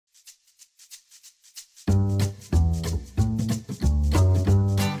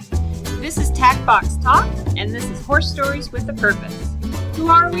Tack Box Talk, and this is Horse Stories with a Purpose. Who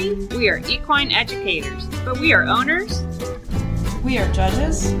are we? We are equine educators, but we are owners. We are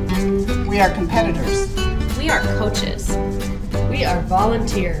judges. We are competitors. We are coaches. We are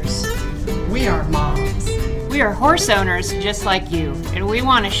volunteers. We are moms. We are horse owners just like you, and we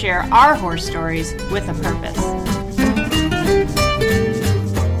want to share our horse stories with a purpose.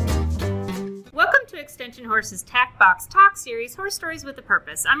 Welcome to Extension Horse's Tack Box Talk series, Horse Stories with a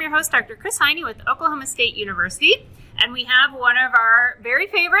Purpose. I'm your host, Dr. Chris Heine with Oklahoma State University, and we have one of our very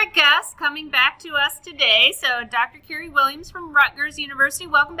favorite guests coming back to us today. So Dr. Carrie Williams from Rutgers University.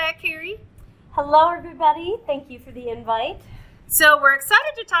 Welcome back, Carrie. Hello, everybody. Thank you for the invite. So we're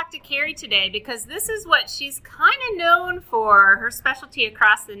excited to talk to Carrie today because this is what she's kind of known for, her specialty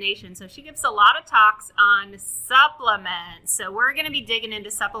across the nation. So she gives a lot of talks on supplements. So we're going to be digging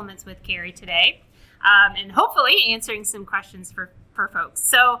into supplements with Carrie today and hopefully answering some questions for folks.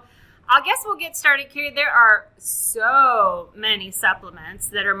 So I guess we'll get started, Carrie. There are so many supplements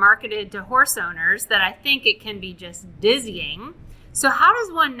that are marketed to horse owners that I think it can be just dizzying. So how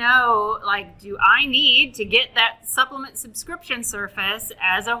does one know, do I need to get that supplement subscription service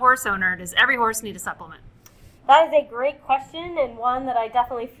as a horse owner? Does every horse need a supplement? That is a great question, and one that I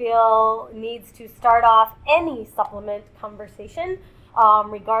definitely feel needs to start off any supplement conversation,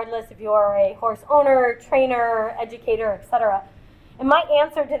 regardless if you're a horse owner, trainer, educator, etc. And my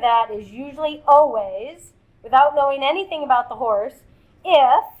answer to that is usually always, without knowing anything about the horse,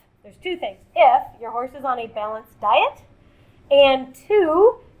 there's two things. If your horse is on a balanced diet, and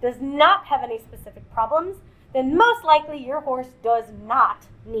 2, does not have any specific problems, then most likely your horse does not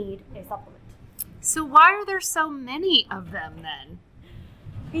need a supplement. So why are there so many of them then?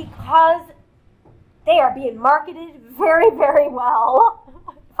 Because they are being marketed very, very well.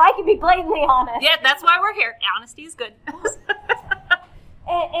 If I can be blatantly honest. Yeah, that's why we're here. Honesty is good.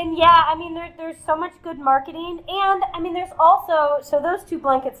 And yeah, I mean, there's so much good marketing. And, I mean, there's also, so those two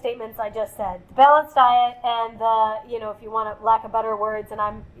blanket statements I just said, the balanced diet and the, if you want to lack of better words, and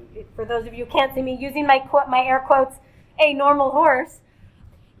I'm, for those of you who can't see me using my air quotes, a normal horse,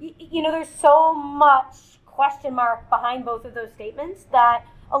 there's so much question mark behind both of those statements that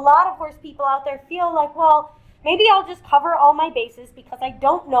a lot of horse people out there feel like, well, maybe I'll just cover all my bases because I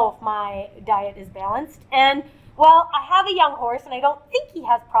don't know if my diet is balanced. And well, I have a young horse, and I don't think he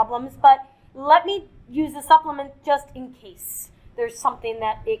has problems, but let me use a supplement just in case there's something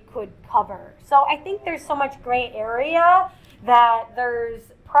that it could cover. So I think there's so much gray area that there's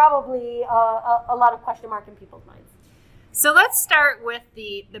probably a lot of question mark in people's minds. So let's start with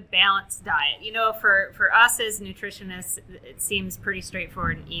the balanced diet. For us as nutritionists, it seems pretty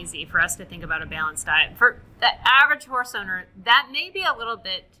straightforward and easy for us to think about a balanced diet. For the average horse owner, that may be a little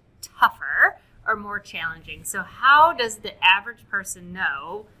bit tougher or more challenging. So how does the average person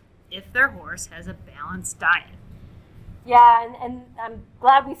know if their horse has a balanced diet? Yeah, and I'm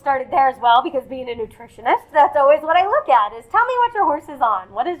glad we started there as well, because being a nutritionist, that's always what I look at is tell me what your horse is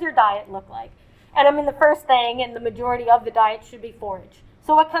on. What does your diet look like? And I mean, the first thing, and the majority of the diet should be forage.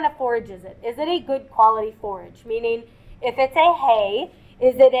 So what kind of forage is it? Is it a good quality forage? Meaning, if it's a hay,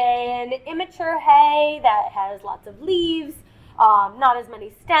 is it an immature hay that has lots of leaves, not as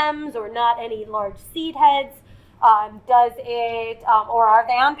many stems, or not any large seed heads? Or are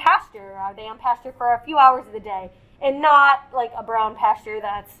they on pasture? Are they on pasture for a few hours of the day? And not like a brown pasture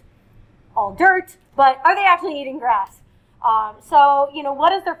that's all dirt, but are they actually eating grass? What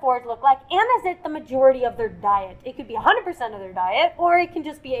does their forage look like? And is it the majority of their diet? It could be 100% of their diet, or it can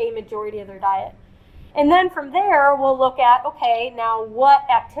just be a majority of their diet. And then from there, we'll look at, okay, now what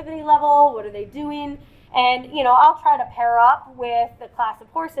activity level, what are they doing? And, I'll try to pair up with the class of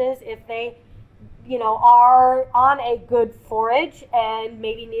horses if they, are on a good forage and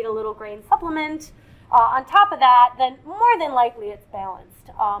maybe need a little grain supplement. On top of that, then more than likely it's balanced.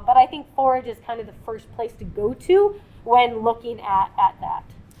 But I think forage is kind of the first place to go to when looking at that.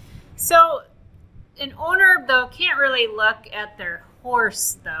 So an owner, though, can't really look at their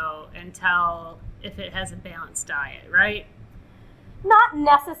horse, though, and tell if it has a balanced diet, right? Not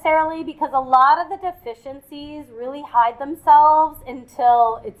necessarily, because a lot of the deficiencies really hide themselves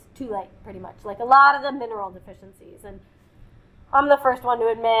until it's too late, pretty much. Like a lot of the mineral deficiencies. And I'm the first one to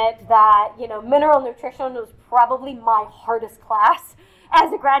admit that, mineral nutrition was probably my hardest class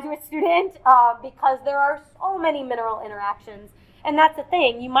as a graduate student because there are so many mineral interactions. And that's the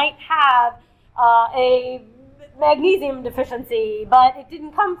thing. You might have a magnesium deficiency, but it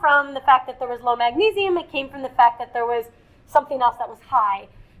didn't come from the fact that there was low magnesium. It came from the fact that there was something else that was high.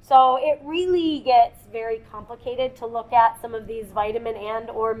 So it really gets very complicated to look at some of these vitamin and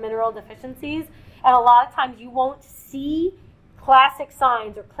or mineral deficiencies. And a lot of times you won't see classic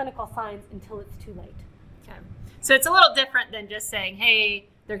signs or clinical signs until it's too late. Okay. So it's a little different than just saying, hey,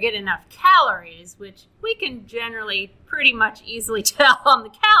 they're getting enough calories, which we can generally pretty much easily tell on the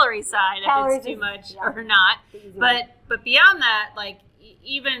calorie side if it's too much or not. But beyond that, like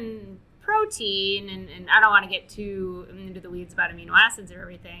even protein, and I don't want to get too into the weeds about amino acids or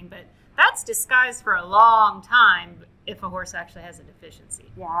everything, but that's disguised for a long time if a horse actually has a deficiency.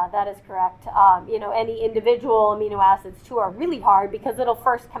 Yeah, that is correct. Any individual amino acids too are really hard because it'll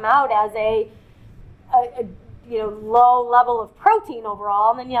first come out as a low level of protein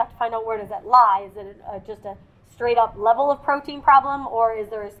overall, and then you have to find out where does that lie. Is it just a straight up level of protein problem, or is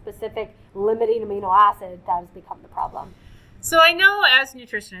there a specific limiting amino acid that has become the problem? So I know as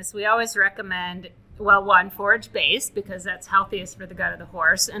nutritionists, we always recommend, well, one, forage-based, because that's healthiest for the gut of the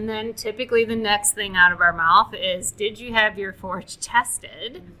horse. And then typically the next thing out of our mouth is, did you have your forage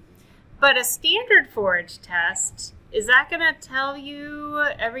tested? But a standard forage test, is that going to tell you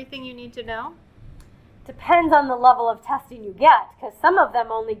everything you need to know? Depends on the level of testing you get, because some of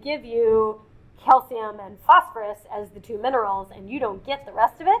them only give you calcium and phosphorus as the two minerals, and you don't get the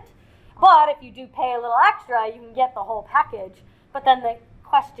rest of it. But if you do pay a little extra, you can get the whole package. But then the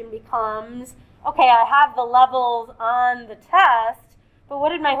question becomes, okay, I have the levels on the test, but what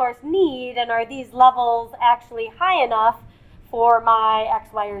did my horse need, and are these levels actually high enough for my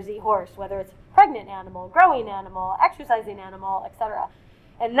X, Y, or Z horse, whether it's pregnant animal, growing animal, exercising animal, etc.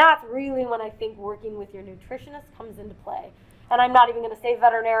 And that's really when I think working with your nutritionist comes into play. And I'm not even going to say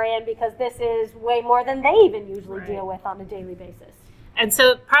veterinarian because this is way more than they even usually deal with on a daily basis. And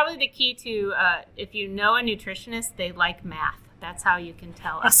so probably the key to, if you know a nutritionist, they like math. That's how you can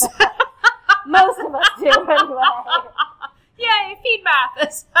tell us. Most of us do anyway. Yay, feed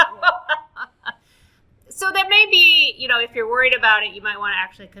math. So that may be, if you're worried about it, you might want to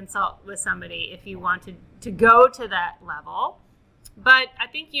actually consult with somebody if you wanted to go to that level. But I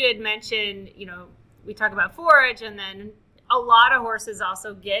think you had mentioned, we talk about forage, and then a lot of horses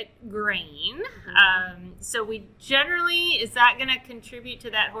also get grain. So we generally, is that going to contribute to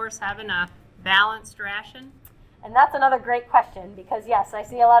that horse having a balanced ration? And that's another great question because, yes, I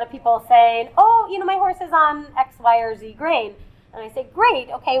see a lot of people saying, oh, my horse is on X, Y, or Z grain. And I say, great,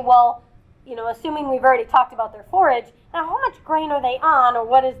 okay, well, assuming we've already talked about their forage, now how much grain are they on, or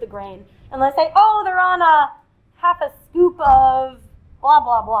what is the grain? And let's say, oh, they're on a half a scoop of blah,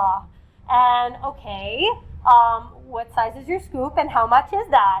 blah, blah. And, okay, what size is your scoop and how much is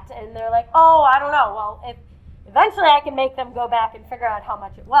that? And they're like, oh, I don't know. Well, if eventually I can make them go back and figure out how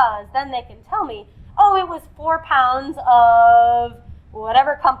much it was, then they can tell me, oh, it was 4 pounds of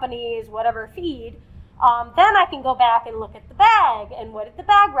whatever company's, whatever feed. Then I can go back and look at the bag, and what did the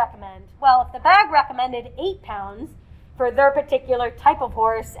bag recommend? Well, if the bag recommended 8 pounds for their particular type of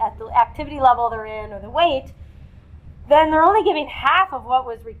horse at the activity level they're in or the weight, then they're only giving half of what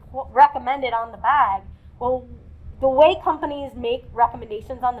was recommended on the bag. Well, the way companies make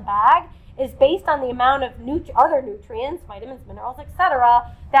recommendations on the bag is based on the amount of other nutrients, vitamins, minerals,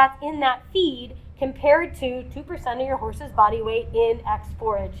 etc., that's in that feed compared to 2% of your horse's body weight in X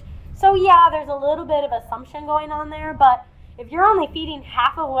forage. So yeah, there's a little bit of assumption going on there, but if you're only feeding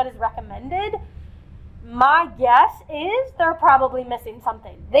half of what is recommended, my guess is they're probably missing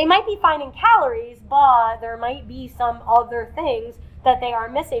something. They might be finding calories, but there might be some other things that they are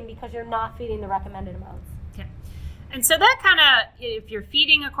missing because you're not feeding the recommended amounts. Okay. And so that kind of, if you're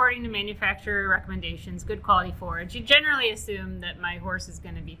feeding according to manufacturer recommendations, good quality forage, you generally assume that my horse is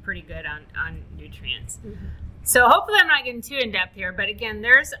going to be pretty good on nutrients. Mm-hmm. So hopefully I'm not getting too in-depth here, but again,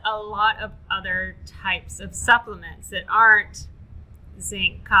 there's a lot of other types of supplements that aren't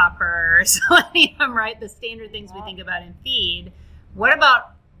zinc, copper, selenium, right? The standard things we think about in feed. What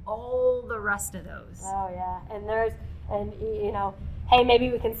about all the rest of those? Oh, yeah. Hey,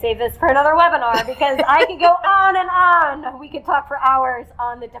 maybe we can save this for another webinar because I could go on and on. We could talk for hours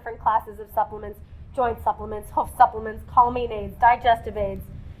on the different classes of supplements, joint supplements, hoof supplements, calming aids, digestive aids,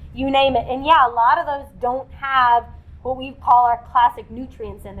 you name it. And yeah, a lot of those don't have what we call our classic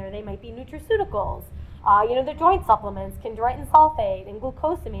nutrients in there. They might be nutraceuticals. The joint supplements, chondroitin sulfate and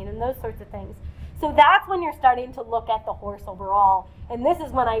glucosamine and those sorts of things. So that's when you're starting to look at the horse overall. And this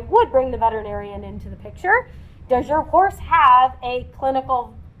is when I would bring the veterinarian into the picture. Does your horse have a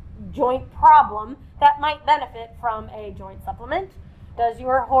clinical joint problem that might benefit from a joint supplement? Does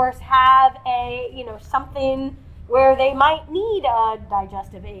your horse have something where they might need a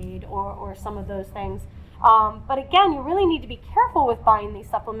digestive aid or some of those things? But again, you really need to be careful with buying these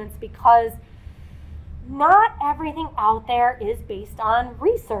supplements because not everything out there is based on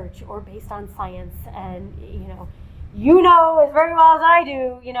research or based on science. And, as very well as I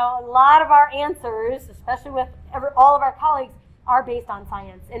do, a lot of our answers, especially with all of our colleagues, are based on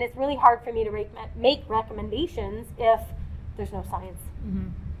science. And it's really hard for me to make recommendations if there's no science. Mm-hmm.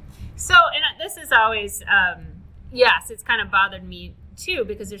 So, and this is always, yes, it's kind of bothered me too,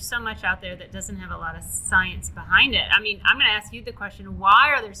 because there's so much out there that doesn't have a lot of science behind it. I mean, I'm going to ask you the question, why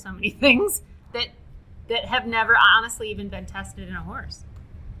are there so many things that have never honestly even been tested in a horse?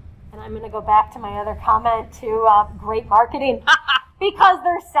 And I'm going to go back to my other comment to great marketing. Because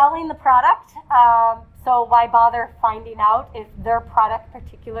they're selling the product, so why bother finding out if their product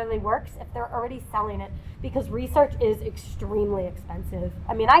particularly works if they're already selling it? Because research is extremely expensive.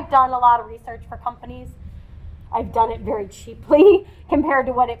 I mean, I've done a lot of research for companies. I've done it very cheaply compared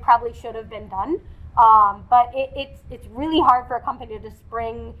to what it probably should have been done. But it's really hard for a company to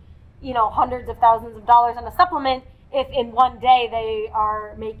spring, hundreds of thousands of dollars on a supplement if in one day they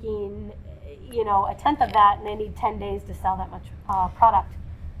are making a tenth of that, and they need 10 days to sell that much product.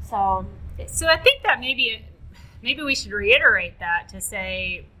 So I think that maybe we should reiterate that to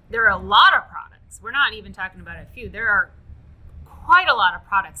say there are a lot of products. We're not even talking about a few. There are quite a lot of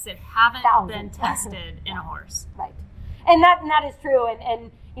products that haven't been tested in a horse. Right. And that is true.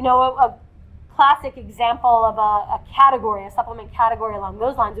 And a classic example of a supplement category along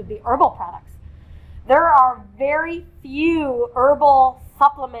those lines would be herbal products. There are very few herbal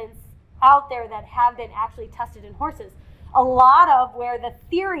supplements out there that have been actually tested in horses. A lot of where the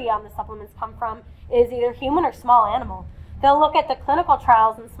theory on the supplements come from is either human or small animal. They'll look at the clinical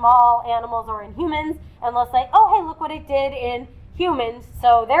trials in small animals or in humans, and they'll say, oh, hey, look what it did in humans,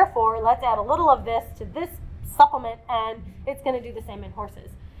 so therefore let's add a little of this to this supplement, and it's going to do the same in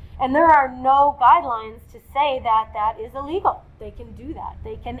horses. And there are no guidelines to say that that is illegal. They can do that.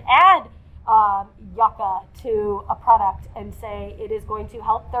 They can add yucca to a product and say it is going to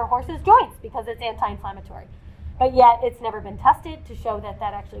help their horse's joints because it's anti-inflammatory. But yet it's never been tested to show that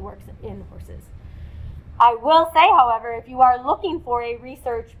that actually works in horses. I will say, however, if you are looking for a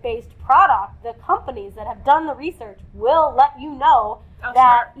research-based product, the companies that have done the research will let you know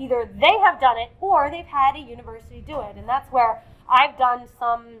that either they have done it or they've had a university do it. And that's where I've done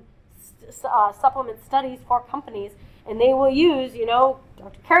some supplement studies for companies, and they will use,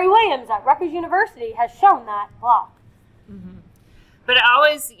 Dr. Kerry Williams at Rutgers University has shown that blah. Mm-hmm. But I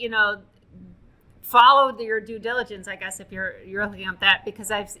always, follow your due diligence, I guess, if you're looking at that,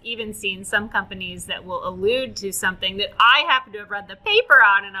 because I've even seen some companies that will allude to something that I happen to have read the paper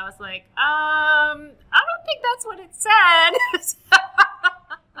on, and I was like, I don't think that's what it said.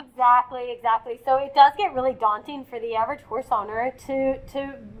 Exactly. So it does get really daunting for the average horse owner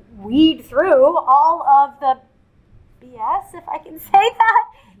to weed through all of the BS, if I can say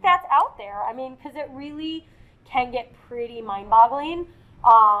that's out there. I mean, because it really can get pretty mind-boggling.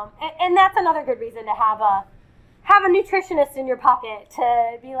 And that's another good reason to have a nutritionist in your pocket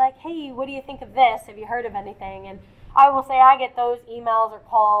to be like, hey, what do you think of this? Have you heard of anything? And I will say I get those emails or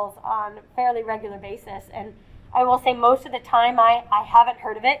calls on a fairly regular basis. And I will say most of the time I haven't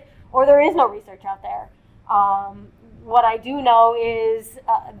heard of it, or there is no research out there. What I do know is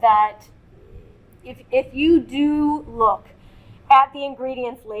that if you do look at the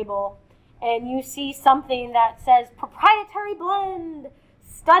ingredients label and you see something that says proprietary blend,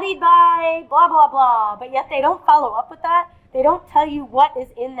 studied by blah, blah, blah, but yet they don't follow up with that. They don't tell you what is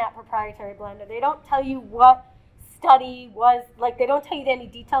in that proprietary blend, or they don't tell you what study was, they don't tell you any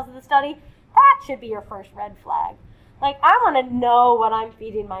details of the study. That should be your first red flag. I want to know what I'm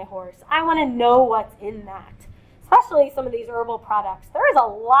feeding my horse. I want to know what's in that. Especially some of these herbal products. There is a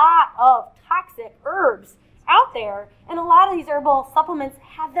lot of toxic herbs out there, and a lot of these herbal supplements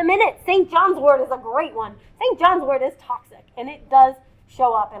have them in it. St. John's wort is a great one. St. John's wort is toxic, and it does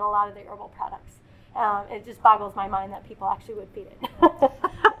show up in a lot of the herbal products. It just boggles my mind that people actually would feed it.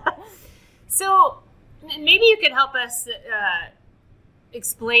 So maybe you could help us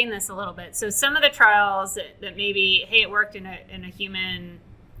explain this a little bit. So some of the trials that maybe, hey, it worked in a human,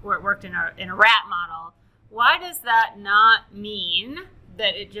 or it worked in a rat model. Why does that not mean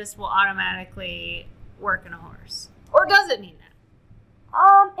that it just will automatically work in a horse? Or does it mean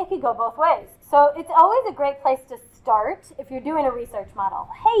that? It could go both ways. So it's always a great place to start if you're doing a research model.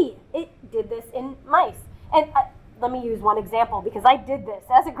 Hey, it did this in mice. And let me use one example, because I did this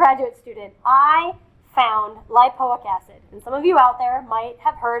as a graduate student. I found lipoic acid. And some of you out there might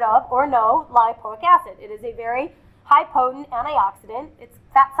have heard of or know lipoic acid. It is a very high potent antioxidant. It's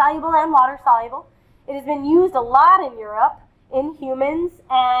fat soluble and water soluble. It has been used a lot in Europe in humans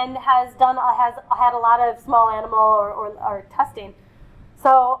and has had a lot of small animal or testing.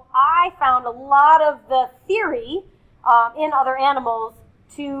 So I found a lot of the theory in other animals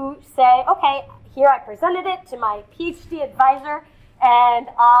to say, okay, here I presented it to my PhD advisor, and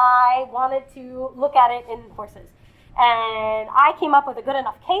I wanted to look at it in horses. And I came up with a good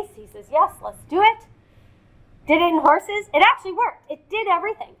enough case. He says, yes, let's do it. Did it in horses. It actually worked. It did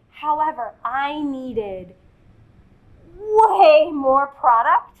everything. However, I needed way more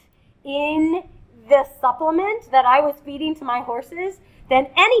product in the supplement that I was feeding to my horses than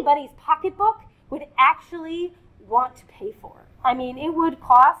anybody's pocketbook would actually want to pay for. I mean, it would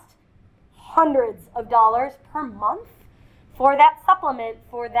cost hundreds of dollars per month for that supplement,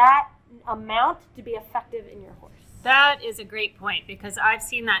 for that amount to be effective in your horse. That is a great point, because I've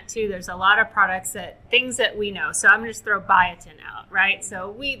seen that too. There's a lot of products things that we know. So I'm going to just throw biotin out, right?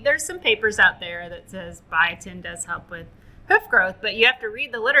 So there's some papers out there that says biotin does help with hoof growth, but you have to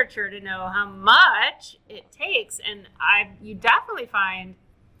read the literature to know how much it takes. And you definitely find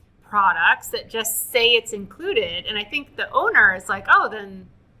products that just say it's included. And I think the owner is like, oh, then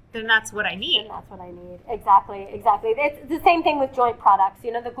that's what I need. And that's what I need. Exactly. It's the same thing with joint products. The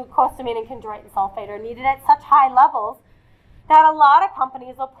glucosamine and chondroitin sulfate are needed at such high levels that a lot of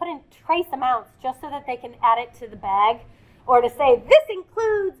companies will put in trace amounts just so that they can add it to the bag or to say, this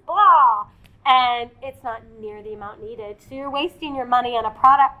includes blah. And it's not near the amount needed. So you're wasting your money on a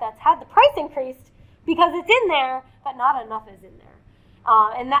product that's had the price increased because it's in there, but not enough is in there.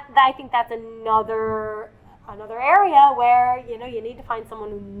 And I think that's another area where, you need to find someone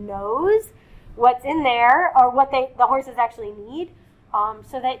who knows what's in there or what the horses actually need,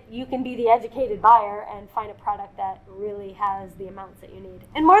 so that you can be the educated buyer and find a product that really has the amounts that you need.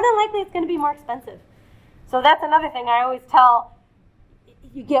 And more than likely, it's going to be more expensive. So that's another thing I always tell,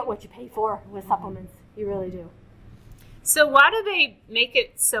 you get what you pay for with supplements. You really do. So why do they make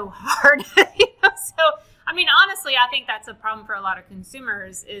it so hard? Honestly, I think that's a problem for a lot of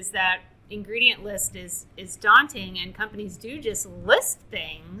consumers, is that ingredient list is daunting, and companies do just list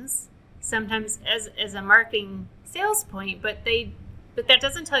things sometimes as a marketing sales point, but that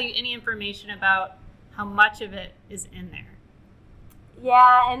doesn't tell you any information about how much of it is in there.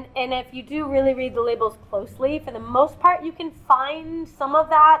 Yeah, and if you do really read the labels closely, for the most part, you can find some of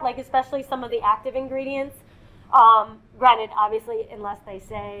that, like especially some of the active ingredients. Granted, obviously, unless they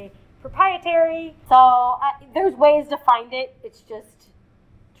say proprietary. So there's ways to find it. It's just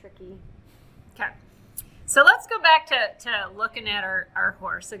tricky. Okay. So let's go back to looking at our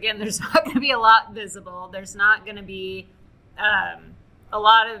horse. Again, there's not going to be a lot visible. There's not going to be a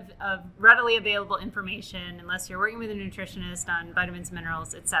lot of readily available information unless you're working with a nutritionist on vitamins,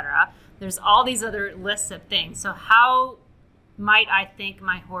 minerals, etc. There's all these other lists of things. So how might I think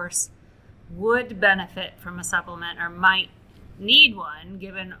my horse would benefit from a supplement or might need one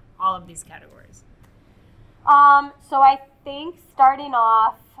given all of these categories? So I think starting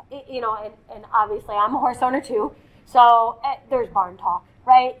off, and obviously I'm a horse owner too, so there's barn talk,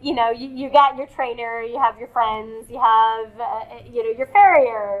 right? You got your trainer, you have your friends, you have, your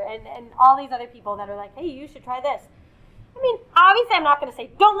farrier and all these other people that are like, hey, you should try this. Obviously I'm not going to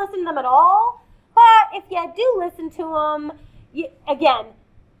say don't listen to them at all, but if you do listen to them,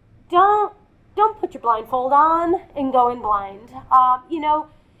 don't put your blindfold on and go in blind.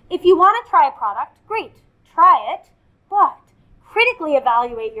 If you want to try a product, great, try it, but critically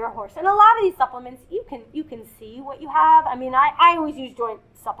evaluate your horse. And a lot of these supplements, you can see what you have. I always use joint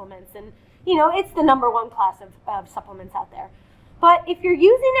supplements, and it's the number one class of supplements out there. But if you're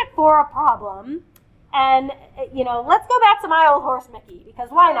using it for a problem, and let's go back to my old horse Mickey, because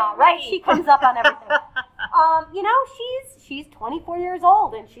why not, right? She comes up on everything. She's 24 years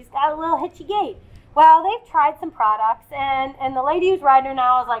old and she's got a little hitchy gait. Well, they've tried some products, and the lady who's riding her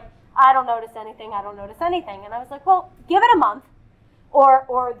now is like, I don't notice anything. And I was like, well, give it a month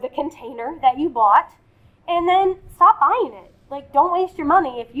or the container that you bought, and then stop buying it. Like, don't waste your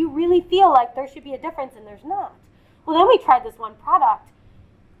money if you really feel like there should be a difference and there's not. Well, then we tried this one product.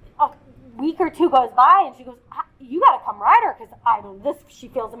 A week or two goes by and she goes, you got to come ride her because she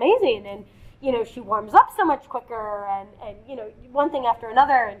feels amazing. And, she warms up so much quicker and one thing after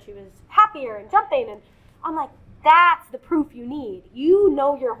another, and she was happier and jumping. And I'm like, that's the proof you need. You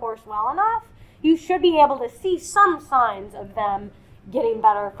know your horse well enough. You should be able to see some signs of them getting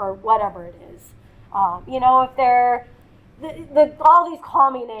better for whatever it is. If they're all these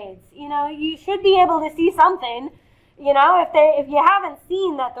calming aids, you should be able to see something. If you haven't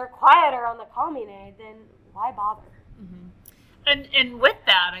seen that they're quieter on the calming aid, then why bother? Mm-hmm. And with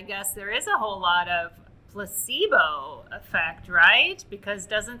that, I guess there is a whole lot of placebo effect, right? Because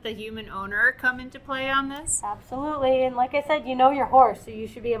doesn't the human owner come into play on this? Absolutely. And like I said, you know your horse, so you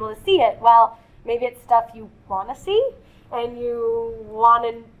should be able to see it. Well, maybe it's stuff you want to see and you want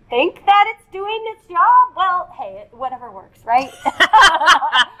to think that it's doing its job. Well, hey, whatever works, right?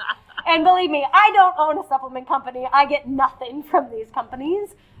 And believe me, I don't own a supplement company. I get nothing from these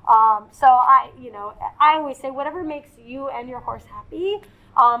companies. So I always say whatever makes you and your horse happy,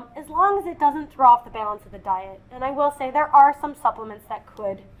 as long as it doesn't throw off the balance of the diet. And I will say there are some supplements that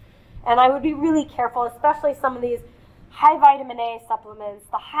could, and I would be really careful, especially some of these high vitamin A supplements,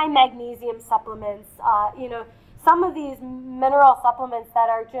 the high magnesium supplements, some of these mineral supplements that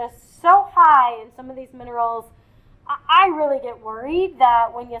are just so high in some of these minerals. I really get worried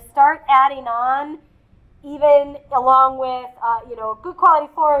that when you start adding on, even along with good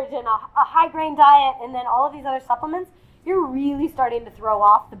quality forage and a high grain diet, and then all of these other supplements, you're really starting to throw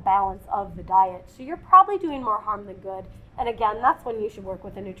off the balance of the diet. So you're probably doing more harm than good. And again, that's when you should work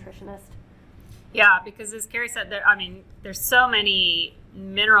with a nutritionist. Yeah, because as Carrie said, there's so many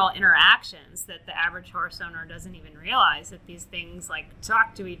mineral interactions that the average horse owner doesn't even realize that these things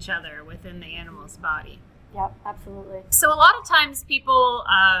talk to each other within the animal's body. Yep, absolutely. So a lot of times people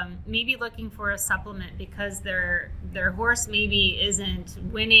may be looking for a supplement because their horse maybe isn't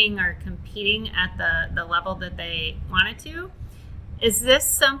winning or competing at the level that they wanted to. Is this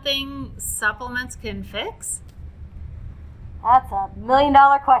something supplements can fix? That's $1 million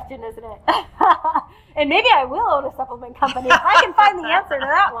question, isn't it? And maybe I will own a supplement company if I can find the answer to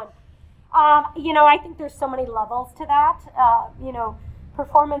that one. I think there's so many levels to that.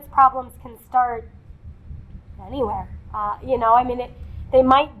 Performance problems can start anywhere. They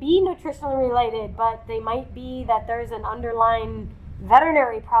might be nutritionally related, but they might be that there's an underlying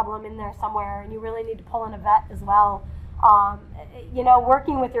veterinary problem in there somewhere, and you really need to pull in a vet as well.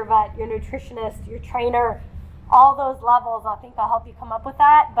 Working with your vet, your nutritionist, your trainer, all those levels, I think I'll help you come up with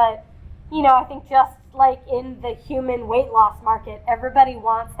that. But, I think just like in the human weight loss market, everybody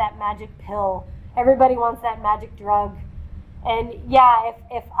wants that magic pill. Everybody wants that magic drug. And yeah,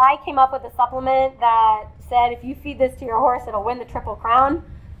 if I came up with a supplement that said if you feed this to your horse, it'll win the Triple Crown,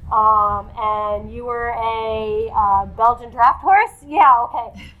 and you were a Belgian draft horse, yeah,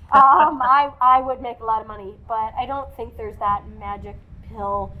 okay. I would make a lot of money, but I don't think there's that magic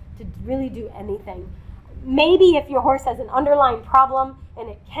pill to really do anything. Maybe if your horse has an underlying problem and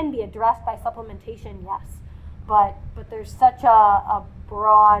it can be addressed by supplementation, yes. But there's such a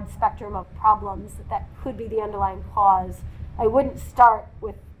broad spectrum of problems that could be the underlying cause. I wouldn't start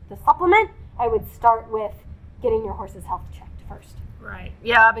with the supplement. I would start with getting your horse's health checked first. Right.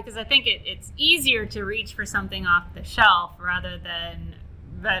 Yeah, because I think it's easier to reach for something off the shelf rather than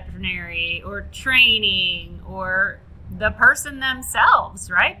veterinary or training or the person themselves,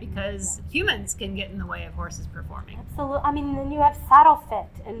 right? Because humans can get in the way of horses performing. Absolutely. Then you have saddle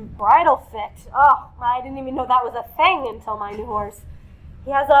fit and bridle fit. Oh, I didn't even know that was a thing until my new horse.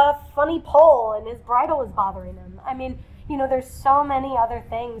 He has a funny pole and his bridle is bothering him. There's so many other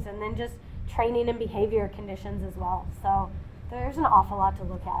things, and then just training and behavior conditions as well. So there's an awful lot to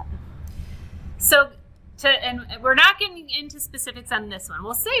look at. And we're not getting into specifics on this one.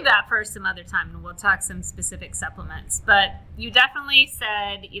 We'll save that for some other time, and we'll talk some specific supplements. But you definitely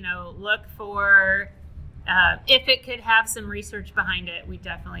said, look for, if it could have some research behind it, we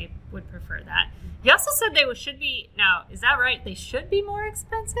definitely would prefer that. You also said they should be, now, is that right? They should be more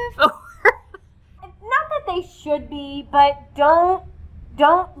expensive? Not that they should be, but don't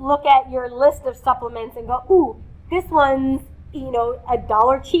look at your list of supplements and go, ooh, this one's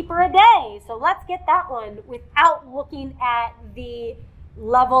 $1 cheaper a day, so let's get that one, without looking at the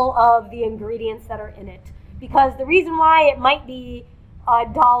level of the ingredients that are in it. Because the reason why it might be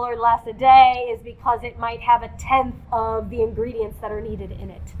 $1 less a day is because it might have 1/10 of the ingredients that are needed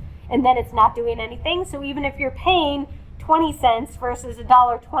in it, and then it's not doing anything. So even if you're paying 20 cents versus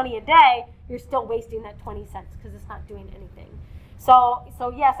 $1.20 a day, you're still wasting that 20 cents because it's not doing anything. So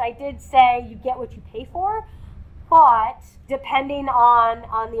yes, I did say you get what you pay for, but depending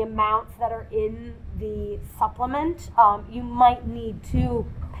on the amounts that are in the supplement, you might need to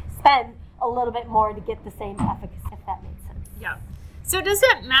spend a little bit more to get the same efficacy, if that makes sense. Yeah. So does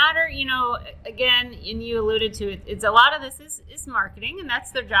it matter, again, and you alluded to it, it's a lot of this is marketing, and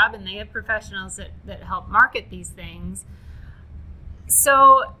that's their job, and they have professionals that help market these things.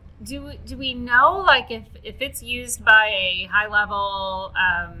 So do we know, if it's used by a high-level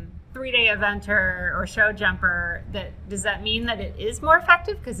 3-day eventer or show jumper, does that mean that it is more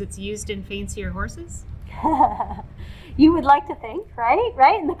effective because it's used in fancier horses? You would like to think, right?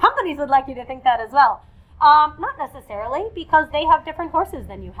 And the companies would like you to think that as well. Not necessarily, because they have different horses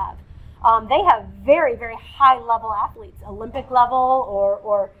than you have. They have very, very high-level athletes, Olympic level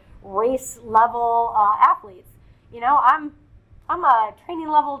or race-level athletes. I'm a training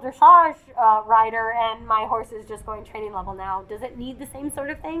level dressage rider, and my horse is just going training level now. Does it need the same sort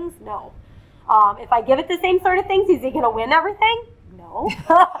of things? No. If I give it the same sort of things, is he going to win everything? No.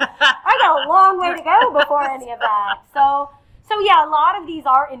 I got a long way to go before any of that. So So yeah, a lot of these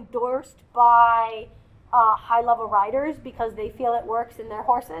are endorsed by high-level riders because they feel it works in their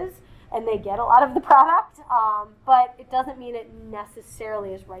horses and they get a lot of the product, but it doesn't mean it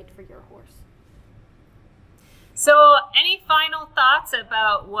necessarily is right for your horse. So any final thoughts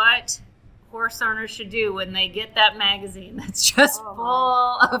about what horse owners should do when they get that magazine that's just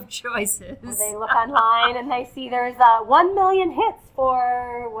full of choices? Well, they look online and they see there's 1 million hits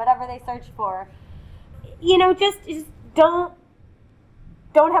for whatever they search for. You know, just don't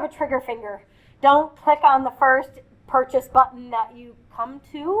have a trigger finger. Don't click on the first purchase button that you come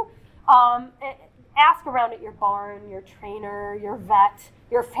to. Ask around at your barn, your trainer, your vet,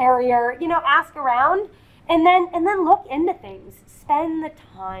 your farrier. You know, ask around, and then look into things. Spend the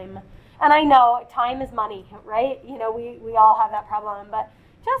time. And I know time is money, right? You know, we all have that problem, but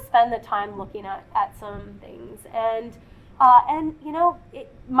just spend the time looking at some things. And you know,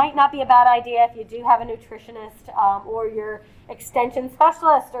 it might not be a bad idea if you do have a nutritionist or your extension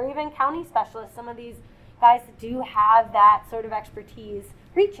specialist or even county specialist. Some of these guys do have that sort of expertise.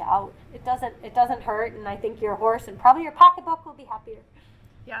 Reach out. It doesn't hurt, and I think your horse and probably your pocketbook will be happier.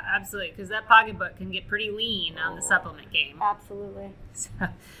 Yeah, absolutely, because that pocketbook can get pretty lean on the supplement game. Absolutely. So,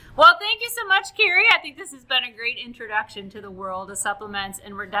 well, thank you so much, Carrie. I think this has been a great introduction to the world of supplements,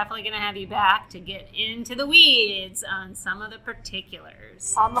 and we're definitely going to have you back to get into the weeds on some of the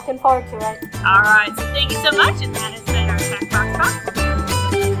particulars. I'm looking forward to it. All right, so thank you so much, and that has been our Tech Talk Talk.